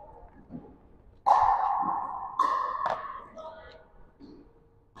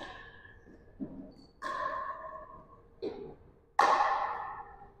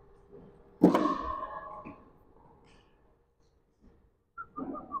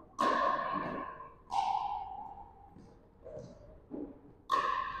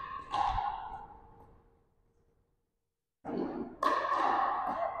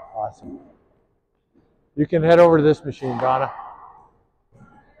 Awesome. You can head over to this machine, Donna.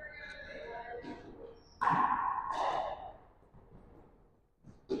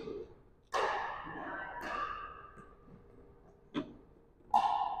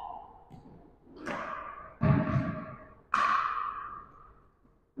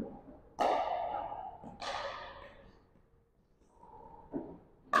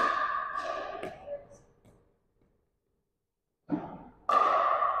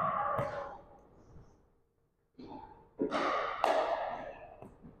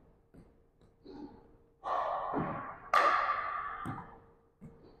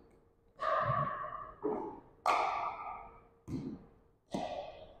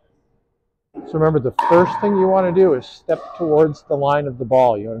 So remember, the first thing you want to do is step towards the line of the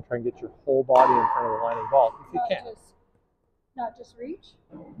ball. You want to try and get your whole body in front of the line of the ball, if you can. not just reach.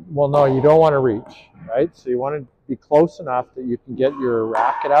 Well, no, you don't want to reach, right? So you want to be close enough that you can get your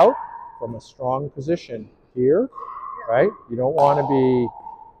racket out from a strong position here, right? You don't want to be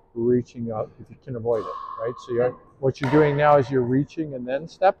reaching up if you can avoid it, right? So what you're doing now is you're reaching and then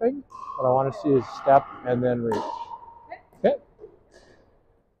stepping. What I want to see is step and then reach. Okay.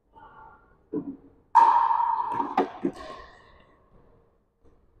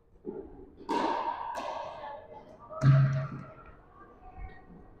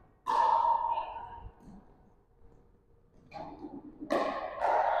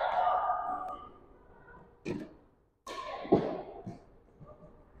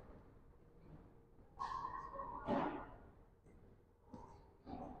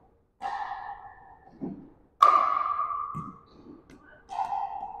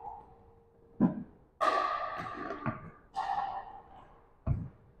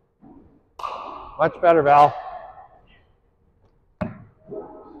 Much better, Val.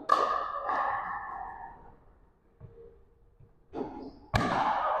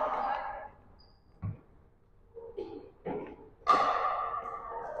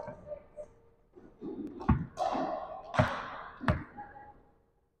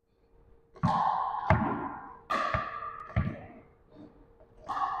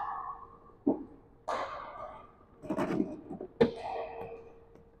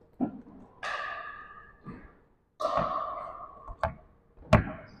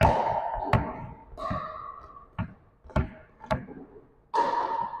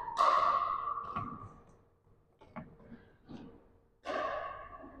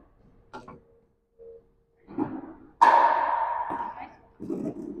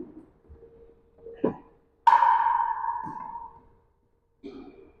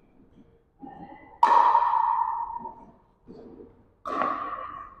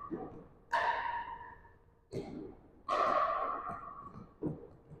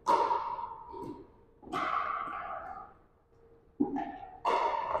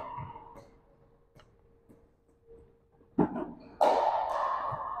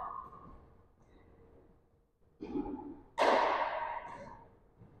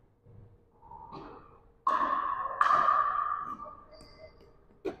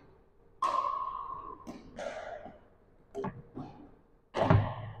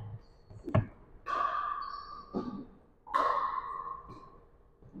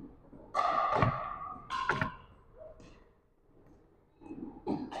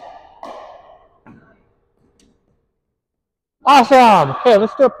 Awesome. Okay,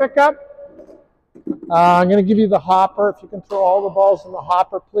 let's do a pickup. I'm going to give you the hopper. If you can throw all the balls in the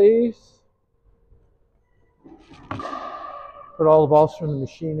hopper, please. Put all the balls from the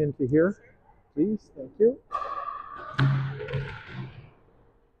machine into here, please. Thank you.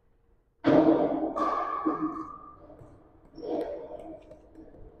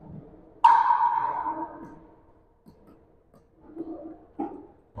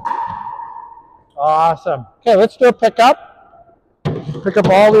 Awesome. Okay, let's do a pickup. Pick up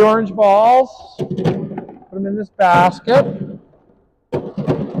all the orange balls, put them in this basket, and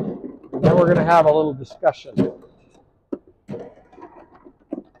then we're going to have a little discussion.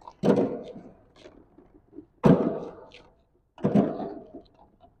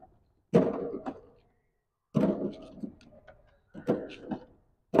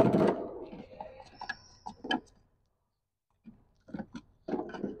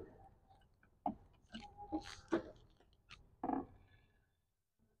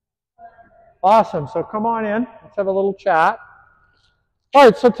 Awesome. So come on in. Let's have a little chat. All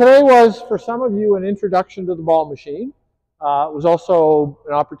right. So today was, for some of you, an introduction to the ball machine. It was also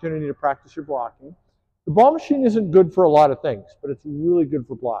an opportunity to practice your blocking. The ball machine isn't good for a lot of things, but it's really good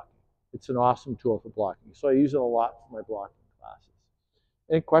for blocking. It's an awesome tool for blocking. So I use it a lot for my blocking classes.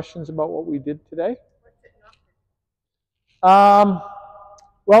 Any questions about what we did today? Well,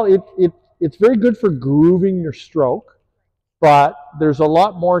 it's very good for grooving your stroke. But there's a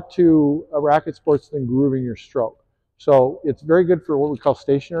lot more to racket sports than grooving your stroke. So it's very good for what we call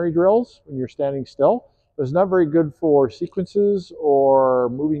stationary drills when you're standing still. But it's not very good for sequences or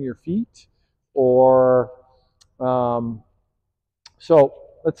moving your feet or so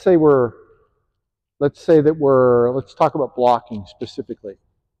let's talk about blocking specifically.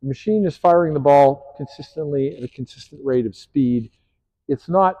 The machine is firing the ball consistently at a consistent rate of speed. It's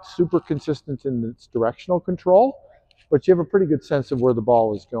not super consistent in its directional control, but you have a pretty good sense of where the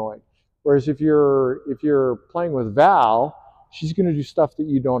ball is going. Whereas if you're playing with Val, she's going to do stuff that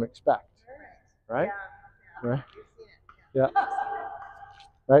you don't expect, right? Yeah. Right. Yeah.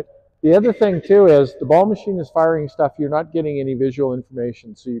 Right. The other thing too is the ball machine is firing stuff. You're not getting any visual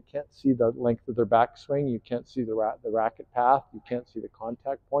information, so you can't see the length of their backswing. You can't see the racket path. You can't see the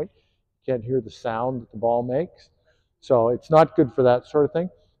contact point. You can't hear the sound that the ball makes. So it's not good for that sort of thing.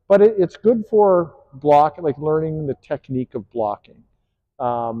 But it's good for like learning the technique of blocking.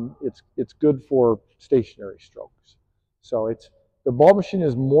 It's good for stationary strokes. So the ball machine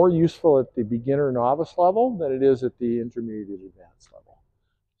is more useful at the beginner novice level than it is at the intermediate advanced level.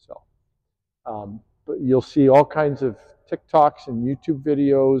 So, but you'll see all kinds of TikToks and YouTube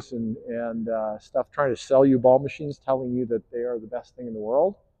videos and stuff trying to sell you ball machines, telling you that they are the best thing in the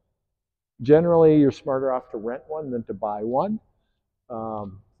world. Generally, you're smarter off to rent one than to buy one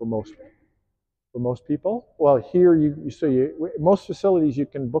for most people. Well, here most facilities you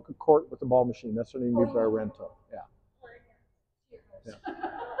can book a court with a ball machine. That's what you mean by a rental. Yeah.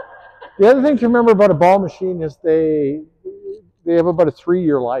 The other thing to remember about a ball machine is they have about a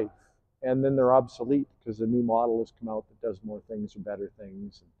 3-year life, and then they're obsolete because a new model has come out that does more things or better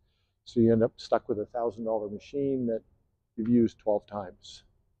things. So you end up stuck with a $1,000 machine that you've used 12 times.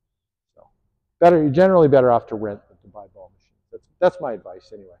 So you're generally better off to rent than to buy ball machines. That's my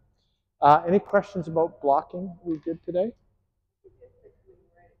advice anyway. Any questions about blocking we did today?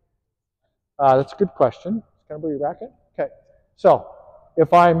 That's a good question. Can I bring your racket? Okay. So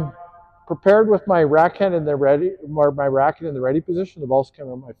if I'm prepared with my racket in the ready position, the ball's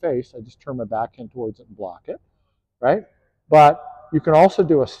coming on my face, I just turn my backhand towards it and block it, right? But you can also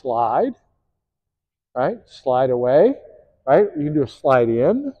do a slide, right? Slide away, right? You can do a slide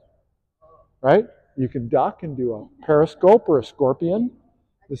in, right? You can duck and do a periscope or a scorpion.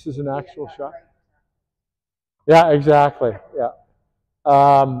 This is an actual shot. Yeah, exactly. Yeah.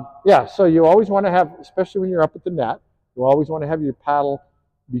 Yeah, so you always want to have, especially when you're up at the net, you always want to have your paddle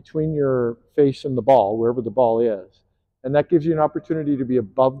between your face and the ball, wherever the ball is. And that gives you an opportunity to be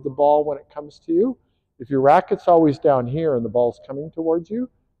above the ball when it comes to you. If your racket's always down here and the ball's coming towards you,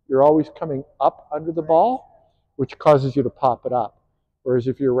 you're always coming up under the ball, which causes you to pop it up. Whereas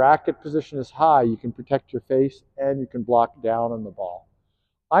if your racket position is high, you can protect your face and you can block down on the ball.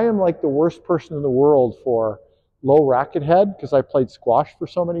 I am like the worst person in the world for low racket head because I played squash for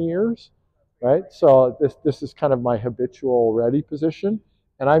so many years, right? So this is kind of my habitual ready position.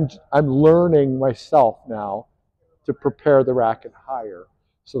 And I'm learning myself now to prepare the racket higher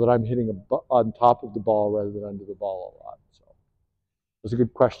so that I'm hitting on top of the ball rather than under the ball a lot. So it was a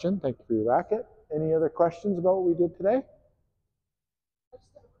good question. Thank you for your racket. Any other questions about what we did today? I just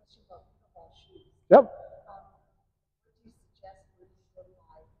have a question about pickleball shoes. Yep. What do you suggest when you go to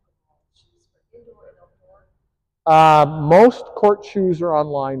buy pickleball shoes for indoor and outdoor? Most court shoes are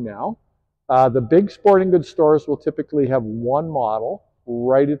online now. The big sporting goods stores will typically have one model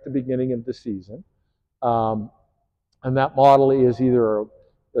right at the beginning of the season. And that model is either,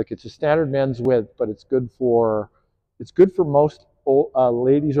 like it's a standard men's width, but it's good for most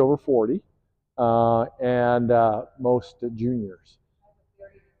ladies over 40 and most juniors.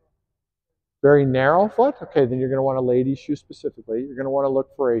 Very narrow foot? Okay, then you're going to want a ladies shoe specifically. You're going to want to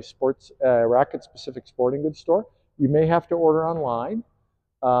look for a sports racket-specific sporting goods store. You may have to order online.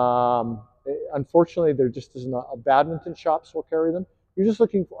 Unfortunately, there just isn't a badminton shops will carry them. You're just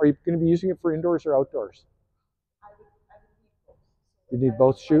looking for, are you going to be using it for indoors or outdoors? I would need both. You need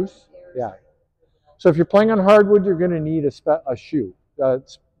both shoes? Yeah. So if you're playing on hardwood, you're going to need a shoe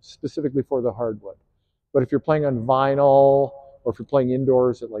specifically for the hardwood. But if you're playing on vinyl, or if you're playing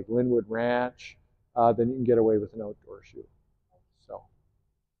indoors at like Linwood Ranch, then you can get away with an outdoor shoe. So,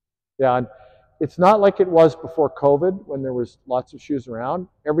 yeah, and it's not like it was before COVID when there was lots of shoes around.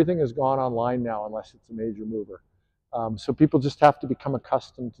 Everything has gone online now unless it's a major mover. So people just have to become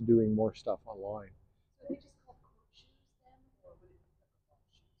accustomed to doing more stuff online. So they just call court shoes then, or would it be pickleball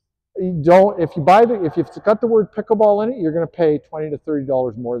shoes? You don't, if it's got the word pickleball in it, you're going to pay $20 to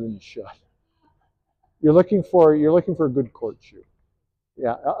 $30 more than you should. You're looking for a good court shoe.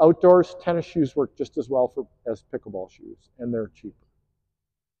 Yeah, outdoors tennis shoes work just as well as pickleball shoes, and they're cheaper.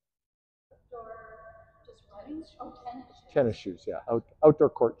 Just running? Oh, tennis shoes. Tennis shoes, yeah, outdoor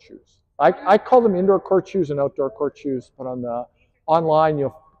court shoes. I call them indoor court shoes and outdoor court shoes, but on the online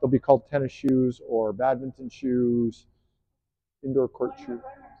they'll be called tennis shoes or badminton shoes, indoor court shoes.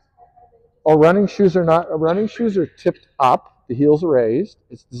 Oh, running shoes are not. Running shoes are tipped up. The heels are raised.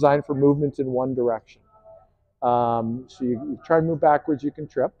 It's designed for movements in one direction. So you try to move backwards, you can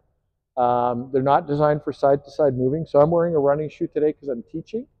trip. They're not designed for side-to-side moving. So I'm wearing a running shoe today because I'm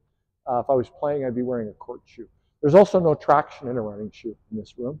teaching. If I was playing, I'd be wearing a court shoe. There's also no traction in a running shoe in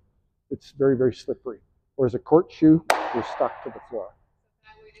this room. It's very, very slippery. Whereas a court shoe, you're stuck to the floor.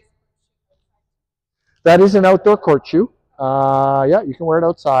 That is an outdoor court shoe. Yeah, you can wear it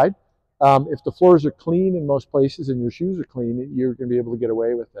outside. If the floors are clean in most places and your shoes are clean, you're going to be able to get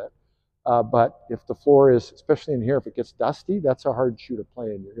away with it. But if the floor is, especially in here, if it gets dusty, that's a hard shoe to play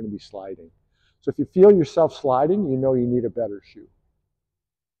in. You're going to be sliding. So if you feel yourself sliding, you know you need a better shoe.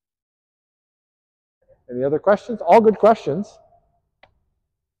 Any other questions? All good questions.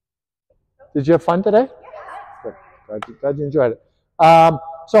 Did you have fun today? Good. Glad you enjoyed it.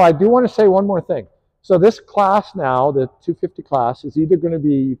 So I do want to say one more thing. So this class now, the 250 class, is either going to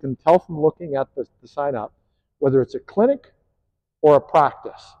be, you can tell from looking at the sign up, whether it's a clinic or a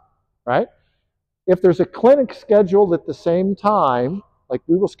practice, right? If there's a clinic scheduled at the same time, like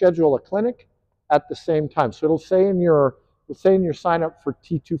we will schedule a clinic at the same time. So it'll say in your sign up for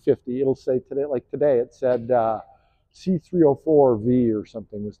T250, it'll say today, like today, it said C304V or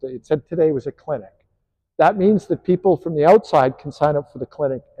something. It said today was a clinic. That means that people from the outside can sign up for the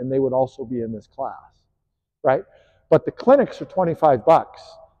clinic and they would also be in this class, right? But the clinics are 25 bucks.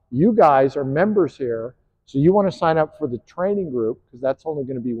 You guys are members here, so you want to sign up for the training group because that's only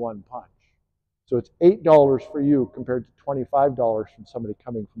going to be one punch. So it's $8 for you compared to $25 from somebody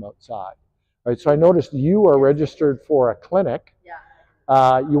coming from outside. Right, so I noticed you are registered for a clinic.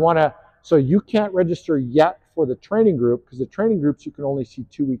 Yeah. So you can't register yet for the training group because the training groups you can only see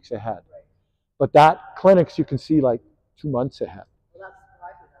 2 weeks ahead. Right. But that clinics you can see like 2 months ahead. Well,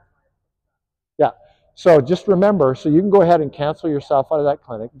 yeah. So just remember, so you can go ahead and cancel yourself out of that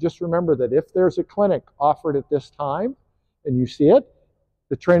clinic. Just remember that if there's a clinic offered at this time and you see it,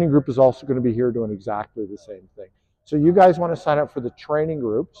 the training group is also going to be here doing exactly the same thing. So you guys want to sign up for the training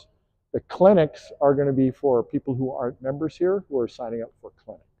groups. The clinics are going to be for people who aren't members here who are signing up for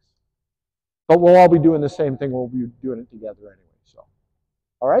clinics. But we'll all be doing the same thing. We'll be doing it together anyway. So,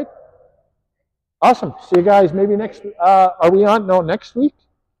 all right? Awesome. See you guys maybe next week. Are we on? No, next week?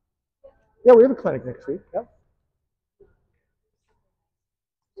 Yeah, we have a clinic next week. Yep.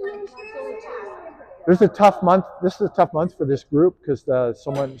 This is a tough month. This is a tough month for this group because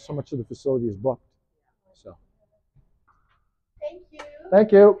so much of the facility is booked. So. Thank you.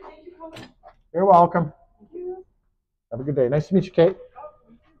 Thank you. You're welcome. Have a good day. Nice to meet you, Kate.